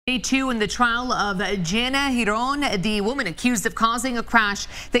Day 2 in the trial of Jana Giron, the woman accused of causing a crash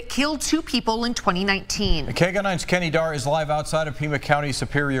that killed 2 people in 2019. KGUN 9's Kenny Dar is live outside of Pima County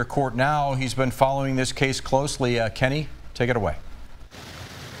Superior Court now. He's been following this case closely. Kenny, take it away.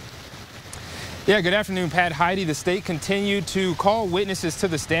 Yeah, good afternoon, Pat. Heidi, the state continued to call witnesses to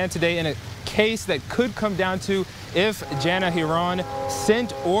the stand today in a case that could come down to if Jana Giron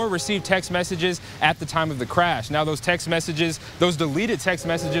sent or received text messages at the time of the crash. Now, those text messages, those deleted text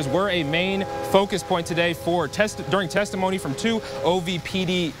messages, were a main focus point today for during testimony from 2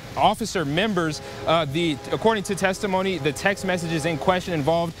 OVPD officer members. According to testimony, the text messages in question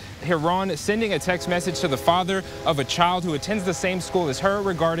involved Giron sending a text message to the father of a child who attends the same school as her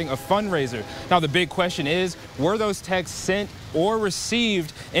regarding a fundraiser. Now, the big question is, were those texts sent or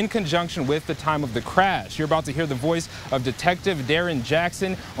received in conjunction with the time of the crash? You're about to hear the voice of Detective Darren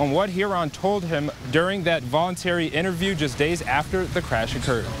Jackson on what Giron told him during that voluntary interview just days after the crash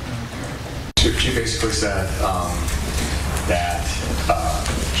occurred. She basically said that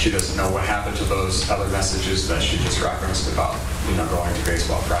she doesn't know what happened to those other messages that she just referenced about, going to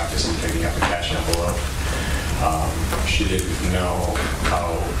baseball practice and picking up a cash envelope. She didn't know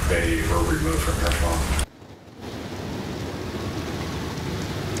how they were removed from her phone.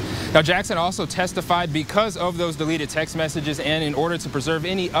 Now, Jackson also testified because of those deleted text messages and in order to preserve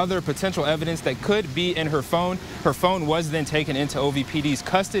any other potential evidence that could be in her phone was then taken into OVPD's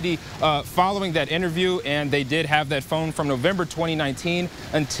custody following that interview, and they did have that phone from November 2019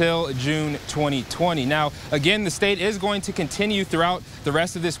 until June 2020. Now, again, the state is going to continue throughout the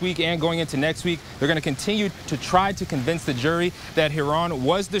rest of this week and going into next week. They're going to continue to try to convince the jury that Giron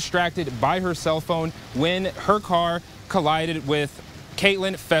was distracted by her cell phone when her car collided with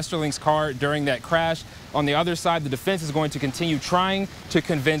Caitlin Festerling's car during that crash. On the other side, the defense is going to continue trying to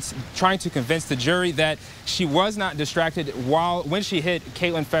convince the jury that she was not distracted when she hit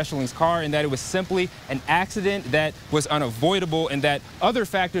Caitlin Festerling's car, and that it was simply an accident that was unavoidable, and that other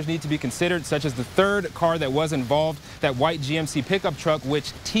factors need to be considered, such as the third car that was involved, that white GMC pickup truck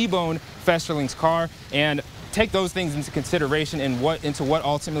which T-boned Festerling's car, and take those things into consideration into what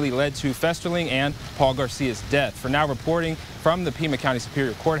ultimately led to Festerling and Paul Garcia's death. For now, reporting from the Pima County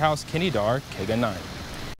Superior Courthouse, Kenny Dar, KGUN 9.